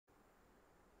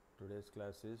Today's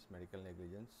class is medical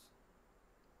negligence.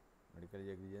 Medical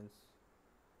negligence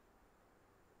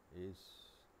is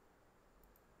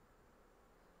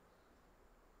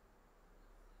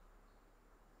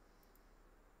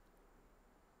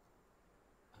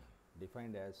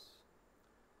defined as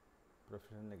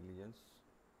professional negligence,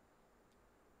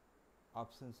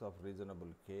 absence of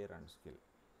reasonable care and skill,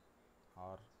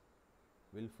 or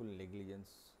willful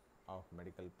negligence of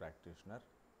medical practitioner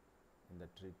in the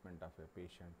treatment of a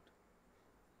patient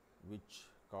which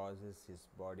causes his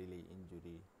bodily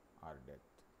injury or death.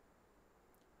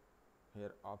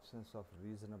 Here, absence of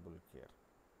reasonable care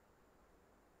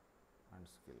and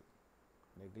skill.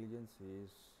 Negligence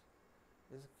is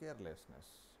carelessness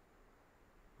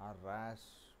or rash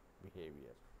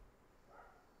behavior.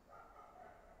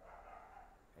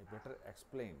 I better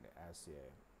explained as a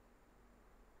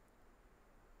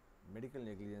medical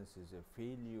negligence is a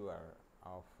failure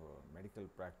of a medical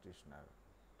practitioner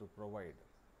to provide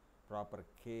proper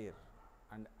care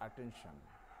and attention,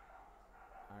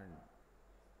 and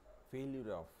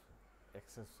failure of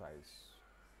exercise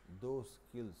those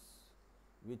skills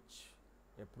which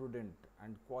a prudent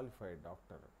and qualified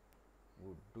doctor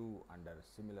would do under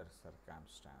similar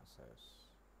circumstances.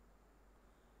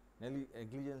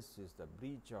 Negligence is the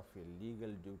breach of a legal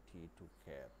duty to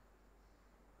care.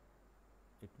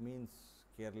 It means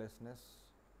carelessness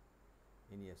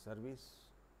in a service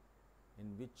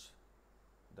in which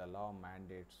the law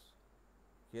mandates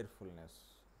carefulness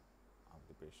of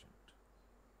the patient.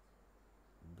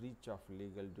 Breach of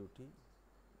legal duty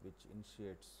which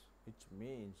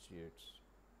may initiate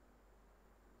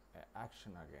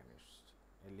action against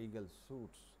a legal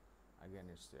suits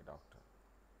against a doctor.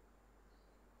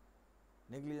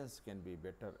 Negligence can be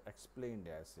better explained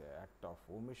as an act of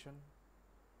omission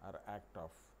or act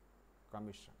of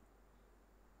commission.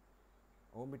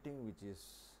 Omitting, which is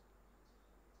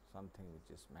something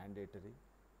which is mandatory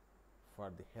for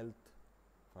the health,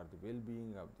 for the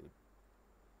well-being of the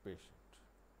patient.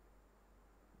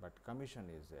 But commission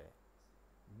is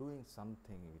doing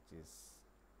something which is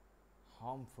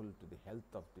harmful to the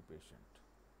health of the patient.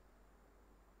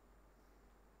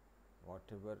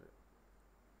 Whatever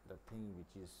the thing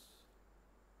which is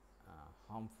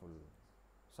harmful,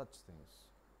 such things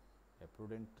a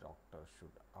prudent doctor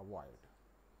should avoid.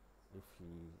 If he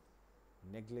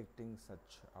neglecting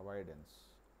such avoidance,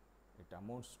 it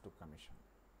amounts to commission,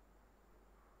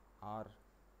 or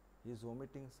he is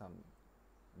omitting some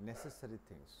necessary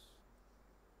things,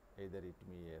 either it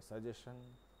may be a suggestion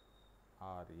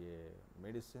or a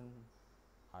medicine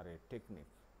or a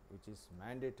technique which is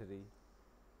mandatory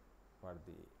for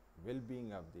the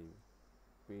well-being of the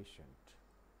patient.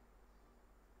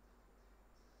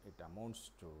 It amounts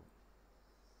to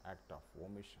act of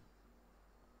omission.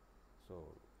 So,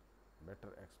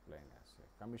 better explain as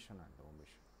a commission and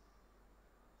omission.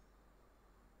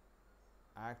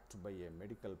 Act by a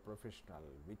medical professional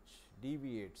which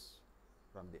deviates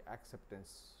from the accepted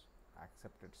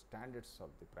standards of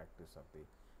the practice of the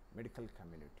medical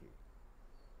community,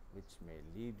 which may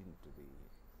lead into the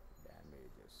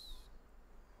damages.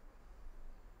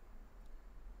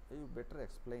 You better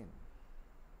explain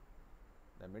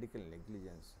the medical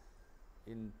negligence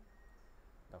in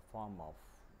the form of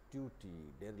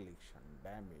duty, dereliction,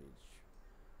 damage,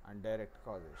 and direct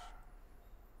causation.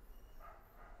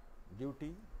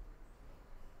 Duty,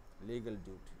 legal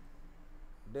duty.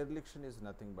 Dereliction is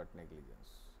nothing but negligence.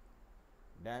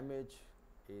 Damage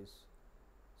is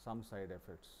some side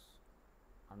effects,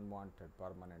 unwanted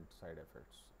permanent side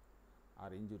effects,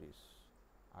 or injuries,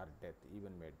 or death,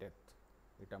 even may death.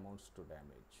 It amounts to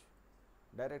damage.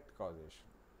 Direct causation.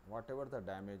 Whatever the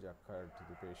damage occurred to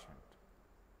the patient,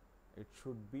 it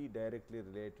should be directly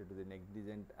related to the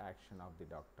negligent action of the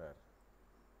doctor.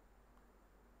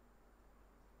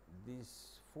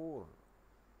 These 4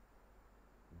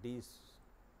 D's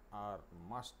are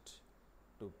must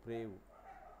to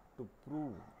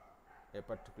prove a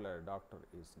particular doctor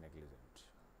is negligent.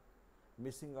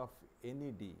 Missing of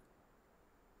any D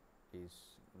is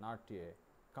not a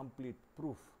complete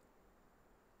proof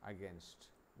against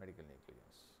medical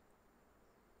negligence.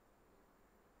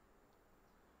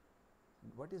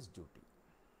 What is duty?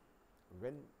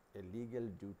 When a legal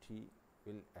duty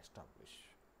will establish,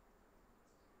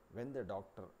 when the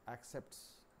doctor accepts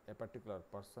a particular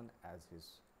person as his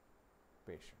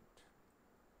patient,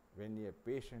 when a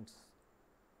patient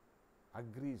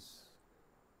agrees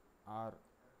or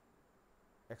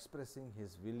expressing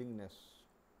his willingness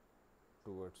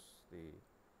towards the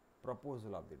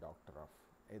proposal of the doctor of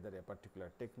either a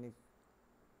particular technique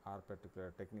or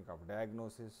particular technique of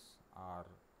diagnosis or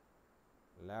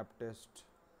lab test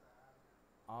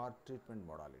or treatment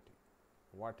modality,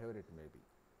 whatever it may be.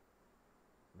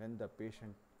 When the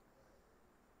patient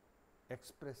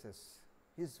expresses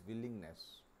his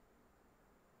willingness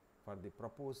for the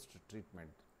proposed treatment,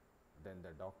 then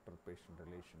the doctor-patient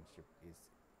relationship is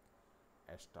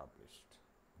established.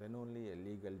 Then only a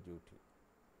legal duty.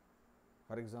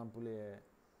 For example, a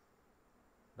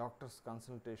doctor's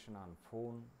consultation on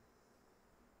phone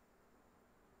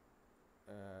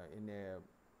in a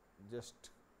just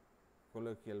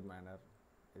colloquial manner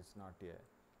is not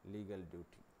a legal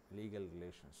duty, legal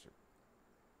relationship.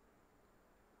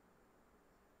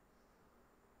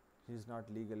 He is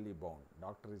not legally bound.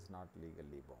 Doctor is not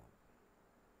legally bound.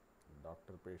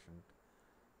 Doctor-patient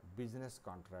business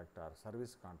contract or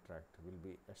service contract will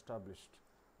be established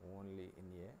only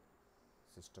in a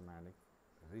systematic,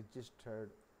 registered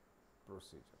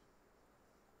procedure.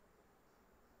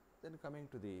 Then coming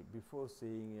to the before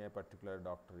seeing a particular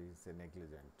doctor is a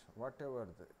negligent. Whatever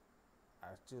the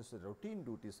actual routine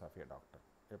duties of a doctor,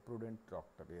 a prudent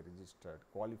doctor, a registered,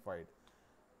 qualified,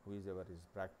 whoever is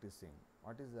practicing,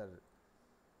 what is the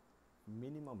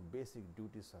minimum basic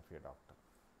duties of a doctor?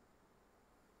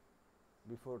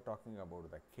 Before talking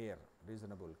about the care,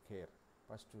 reasonable care,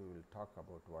 first we will talk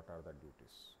about what are the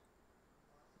duties.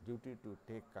 Duty to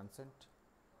take consent,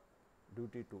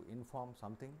 duty to inform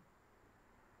something,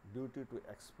 duty to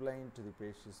explain to the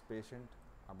patient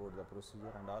about the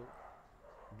procedure and all,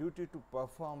 duty to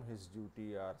perform his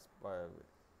duty or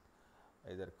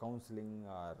either counseling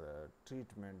or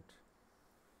treatment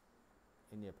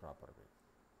in a proper way.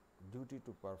 Duty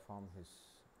to perform his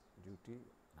duty,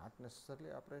 not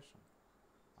necessarily operation,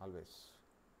 always.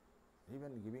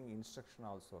 Even giving instruction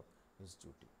also his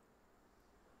duty.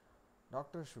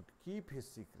 Doctor should keep his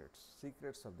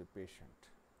secrets of the patient.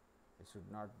 He should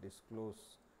not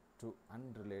disclose to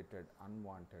unrelated,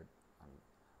 unwanted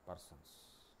persons.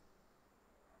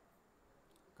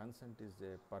 Consent is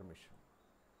a permission.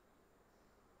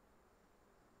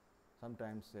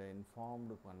 Sometimes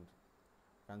informed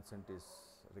consent is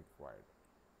required,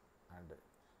 and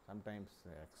sometimes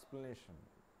explanation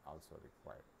also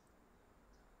required.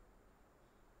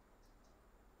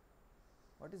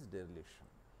 What is dereliction?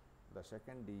 The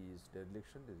second D is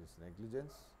dereliction. This is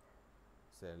negligence.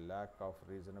 It's a lack of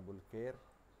reasonable care,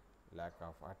 lack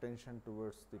of attention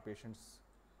towards the patient's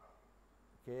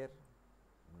care,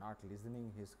 not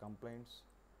listening his complaints,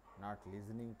 not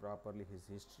listening properly his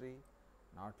history,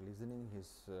 not listening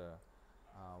his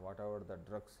whatever the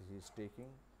drugs he is taking,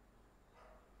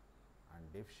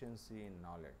 and deficiency in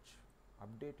knowledge.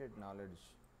 Updated knowledge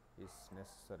is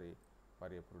necessary for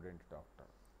a prudent doctor.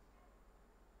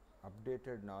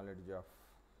 Updated knowledge of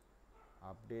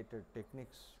updated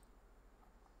techniques,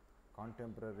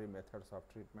 contemporary methods of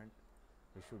treatment.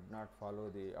 He should not follow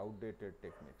the outdated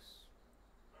techniques.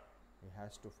 He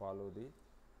has to follow the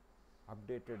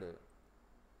updated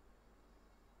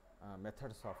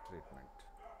methods of treatment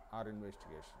or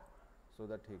investigation, so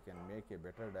that he can make a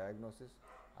better diagnosis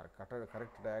or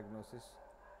correct diagnosis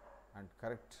and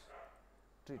correct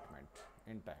treatment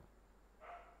in time.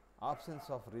 Absence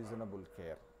of reasonable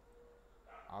care,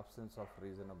 absence of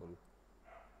reasonable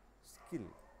skill.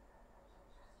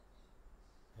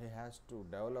 He has to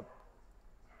develop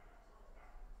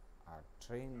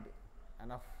trained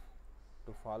enough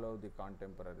to follow the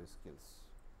contemporary skills,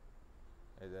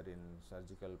 either in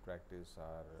surgical practice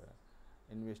or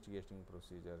investigating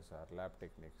procedures or lab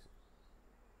techniques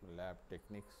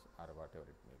or whatever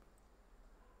it may be.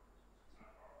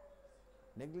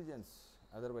 Negligence,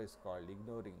 otherwise called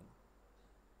ignoring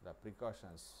the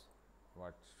precautions,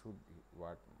 what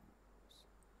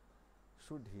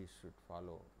he should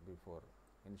follow before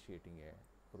initiating a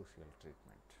crucial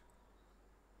treatment.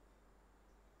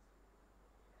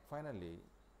 Finally,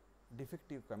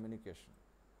 defective communication.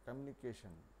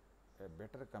 Communication, a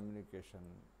better communication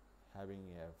having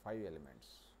 5 elements.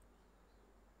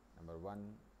 Number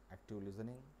 1, active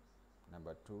listening.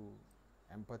 Number 2,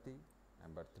 empathy.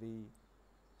 Number 3,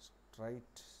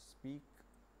 straight speak.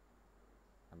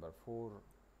 Number 4,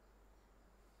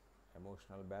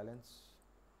 emotional balance.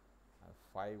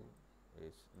 5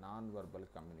 is non-verbal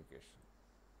communication.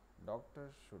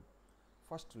 Doctor should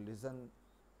first listen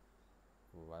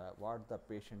what the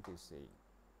patient is saying,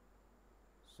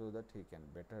 so that he can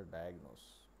better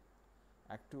diagnose.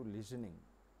 Active listening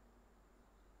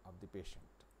of the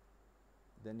patient.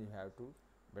 Then you have to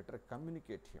better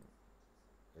communicate him,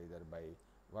 either by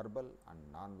verbal and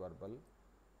non-verbal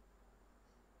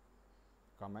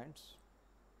comments.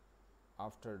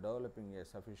 After developing a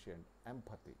sufficient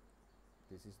empathy,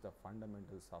 this is the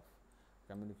fundamentals of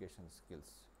communication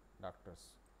skills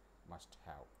doctors must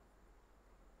have.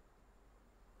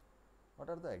 What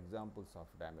are the examples of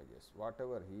damages?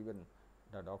 Whatever, even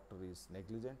the doctor is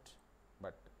negligent,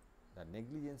 but the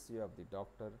negligence of the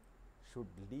doctor should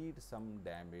lead some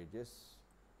damages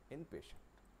in patient.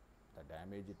 The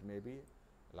damage, it may be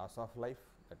loss of life,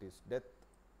 that is death,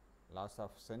 loss of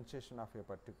sensation of a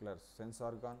particular sense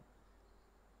organ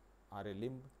or a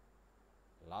limb,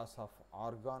 loss of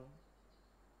organ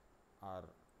or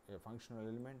a functional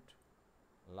element,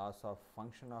 loss of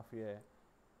function of a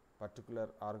particular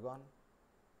organ,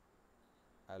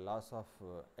 a loss of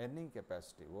earning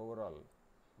capacity, overall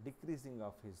decreasing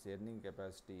of his earning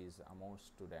capacity is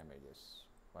amounts to damages.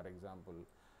 For example,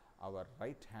 our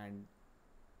right hand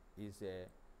is a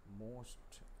most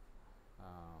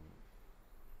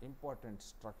important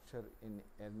structure in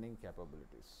earning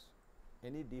capabilities.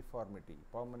 Any deformity,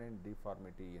 permanent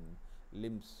deformity in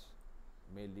limbs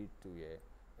may lead to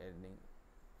a earning,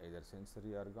 either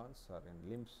sensory organs or in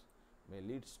limbs may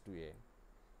leads to a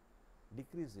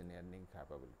decrease in earning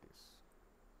capabilities.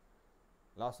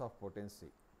 Loss of potency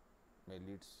may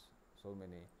leads so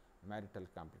many marital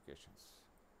complications.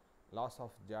 Loss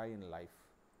of joy in life,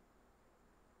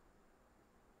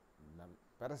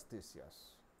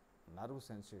 paresthesias, nerve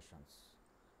sensations,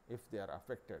 if they are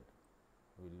affected,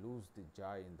 we lose the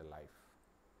joy in the life.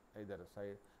 Either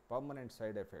permanent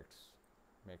side effects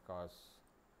may cause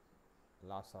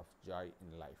loss of joy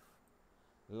in life.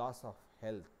 Loss of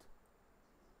health,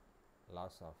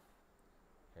 loss of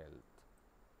health.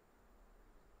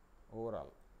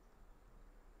 Overall,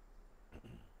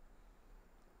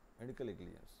 medical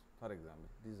negligence, for example,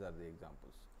 these are the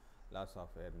examples: loss of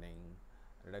earning,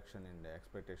 reduction in the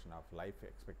expectation of life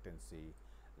expectancy,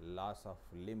 loss of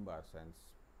limb or sense,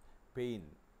 pain,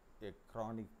 a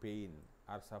chronic pain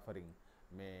or suffering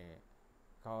may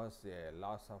cause a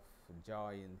loss of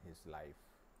joy in his life,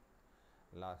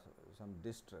 loss, some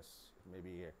distress,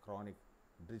 maybe a chronic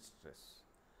distress,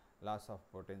 loss of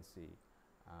potency,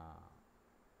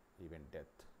 even death.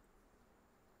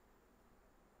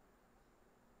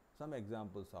 Some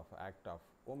examples of act of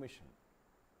omission: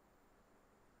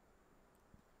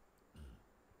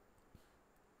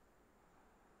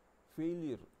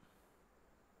 failure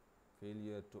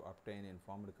to obtain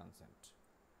informed consent,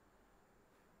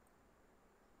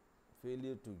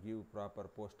 failure to give proper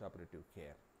post-operative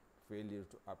care, failure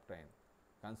to obtain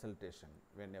consultation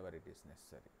whenever it is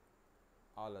necessary.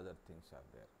 All other things are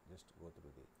there, just go through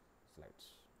the slides.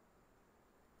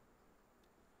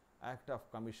 Act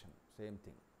of commission, same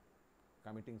thing,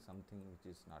 committing something which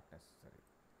is not necessary,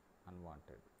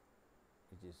 unwanted,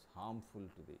 which is harmful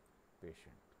to the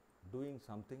patient, doing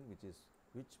something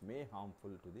which may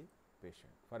harmful to the patient.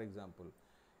 For example,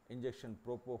 injection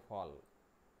propofol,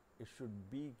 it should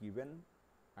be given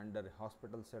under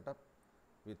hospital setup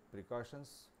with precautions,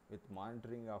 with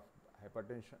monitoring of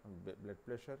hypertension, blood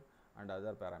pressure and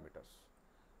other parameters.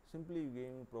 Simply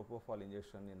giving propofol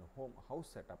injection in house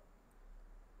setup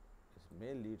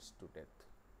may leads to death.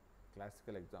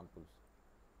 Classical examples: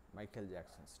 Michael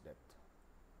Jackson's death.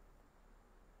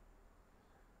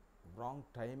 Wrong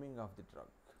timing of the drug,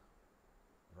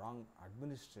 wrong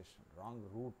administration, wrong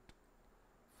route.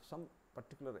 Some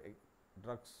particular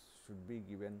drugs should be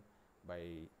given by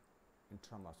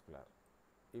intramuscular.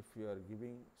 If you are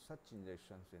giving such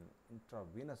injections in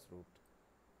intravenous route,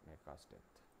 may cause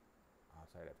death or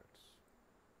side effects.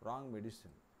 Wrong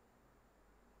medicine.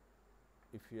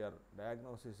 If your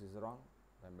diagnosis is wrong,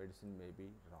 the medicine may be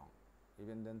wrong.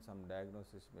 Even then, some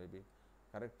diagnosis may be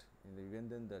correct, and even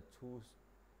then the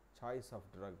choice of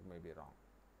drug may be wrong.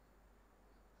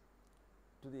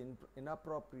 To the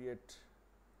inappropriate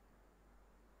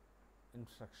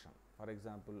instruction. For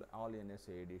example, all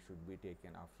NSAID should be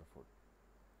taken after food.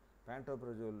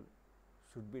 Pantoprazole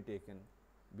should be taken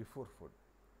before food.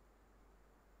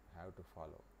 Have to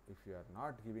follow. If you are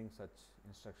not giving such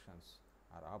instructions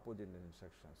or opposite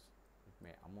instructions, it may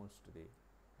amounts to the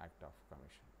act of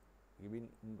commission. Giving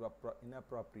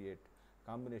inappropriate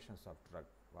combinations of drug,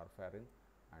 warfarin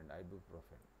and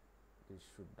ibuprofen, this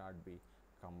should not be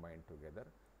combined together.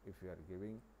 If you are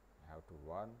giving, you have to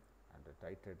warn and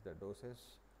titrate the doses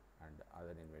and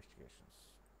other investigations.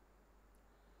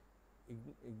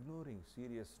 Ignoring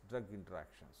serious drug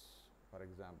interactions, for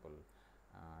example,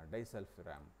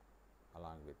 disulfiram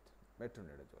along with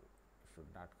metronidazole, you should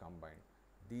not combine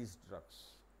these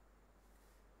drugs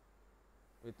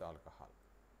with alcohol.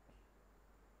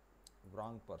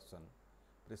 Wrong person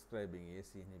prescribing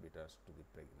AC inhibitors to the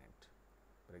pregnant.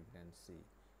 Pregnancy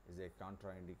is a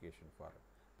contraindication for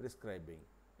prescribing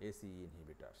ACE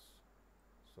inhibitors.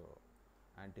 So,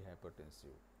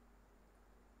 antihypertensive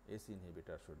AC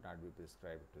inhibitor should not be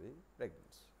prescribed to the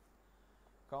pregnancy.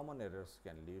 Common errors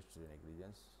can lead to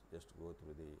negligence. Just go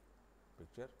through the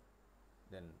picture.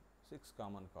 Then 6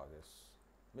 common causes: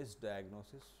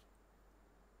 misdiagnosis,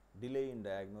 delay in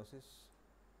diagnosis,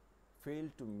 fail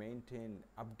to maintain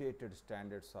updated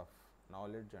standards of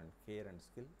knowledge and care and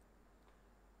skill,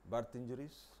 birth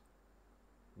injuries,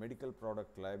 medical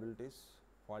product liabilities,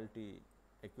 faulty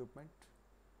equipment,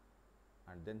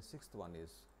 and then sixth one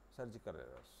is surgical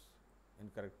errors: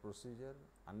 incorrect procedure,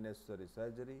 unnecessary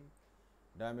surgery,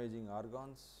 damaging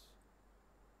organs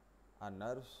or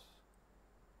nerves,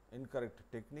 incorrect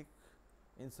technique,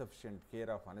 insufficient care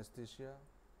of anesthesia,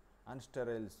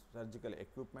 unsterile surgical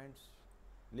equipments,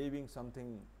 leaving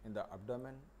something in the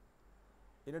abdomen,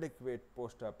 inadequate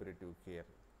post-operative care.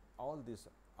 All these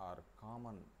are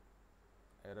common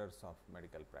errors of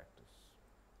medical practice,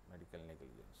 medical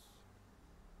negligence.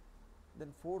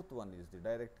 Then fourth one is the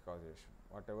direct causation.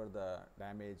 Whatever the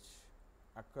damage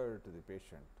occurred to the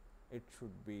patient, it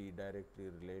should be directly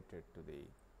related to the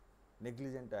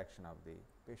negligent action of the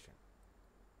patient.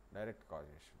 Direct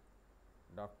causation.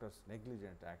 Doctor's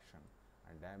negligent action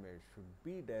and damage should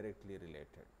be directly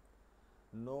related.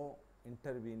 No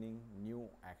intervening new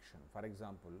action. For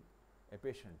example, a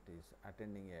patient is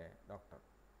attending a doctor,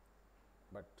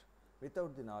 but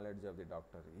without the knowledge of the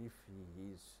doctor, if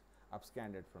he is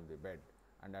absconded from the bed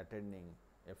and attending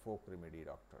a folk remedy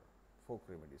doctor, folk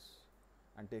remedies,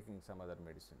 and taking some other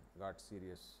medicine, got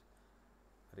serious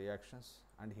reactions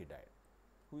and he died.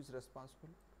 Who is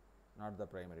responsible? Not the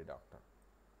primary doctor.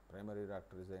 Primary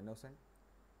doctor is the innocent.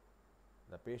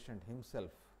 The patient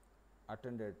himself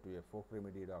attended to a folk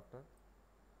remedy doctor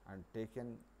and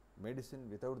taken medicine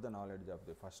without the knowledge of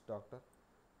the first doctor.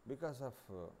 Because of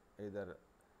either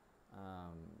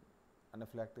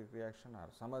anaphylactic reaction or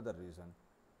some other reason,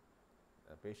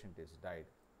 the patient is died,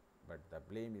 but the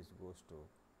blame goes to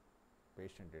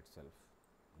patient itself,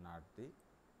 not the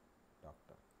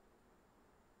doctor.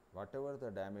 Whatever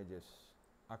the damages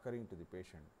occurring to the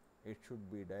patient, it should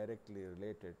be directly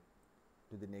related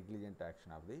to the negligent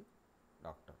action of the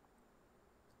doctor.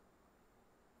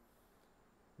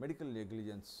 Medical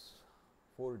negligence,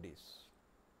 4 Ds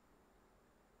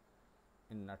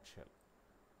in nutshell.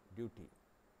 Duty.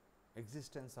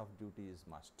 Existence of duty is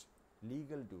must.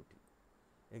 Legal duty.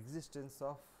 Existence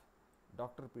of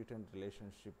doctor-patient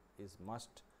relationship is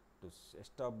must to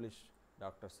establish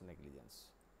doctor's negligence.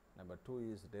 Number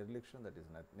 2 is dereliction, that is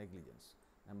negligence.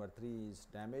 Number 3 is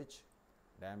damage.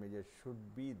 Damages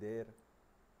should be there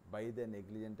by the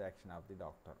negligent action of the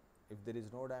doctor. If there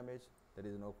is no damage, there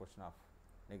is no question of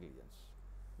negligence.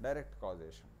 Direct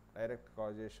causation. Direct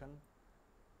causation,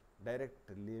 direct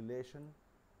relation.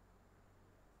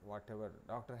 Whatever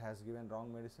doctor has given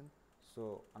wrong medicine,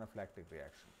 so anaphylactic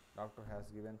reaction. Doctor has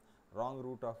given wrong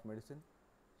route of medicine,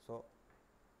 so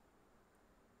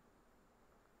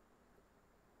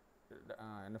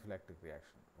anaphylactic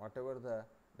reaction. Whatever the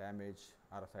damage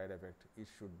or side effect, it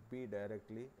should be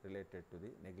directly related to the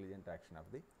negligent action of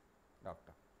the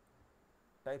doctor.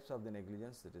 Types of the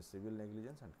negligence, that is civil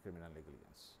negligence and criminal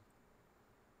negligence.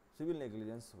 Civil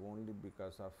negligence only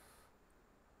because of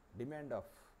demand of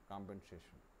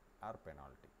compensation or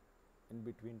penalty in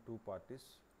between two parties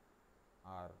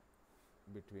or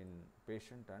between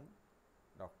patient and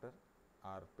doctor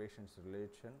or patient's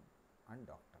relation and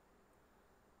doctor.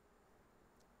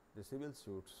 The civil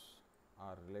suits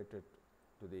are related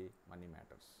to the money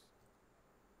matters.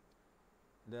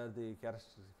 They are the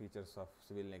characteristic features of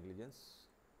civil negligence.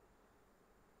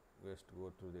 We have to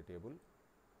go through the table.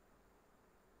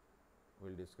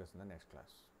 We will discuss in the next class.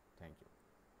 Thank you.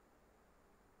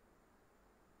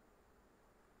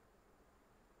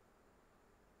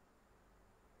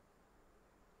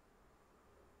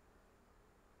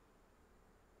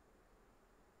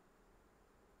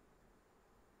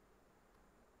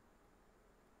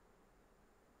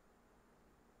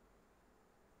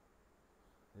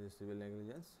 This is civil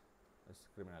negligence, this is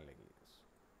criminal negligence.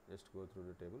 Just go through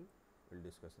the table, we will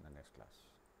discuss in the next class.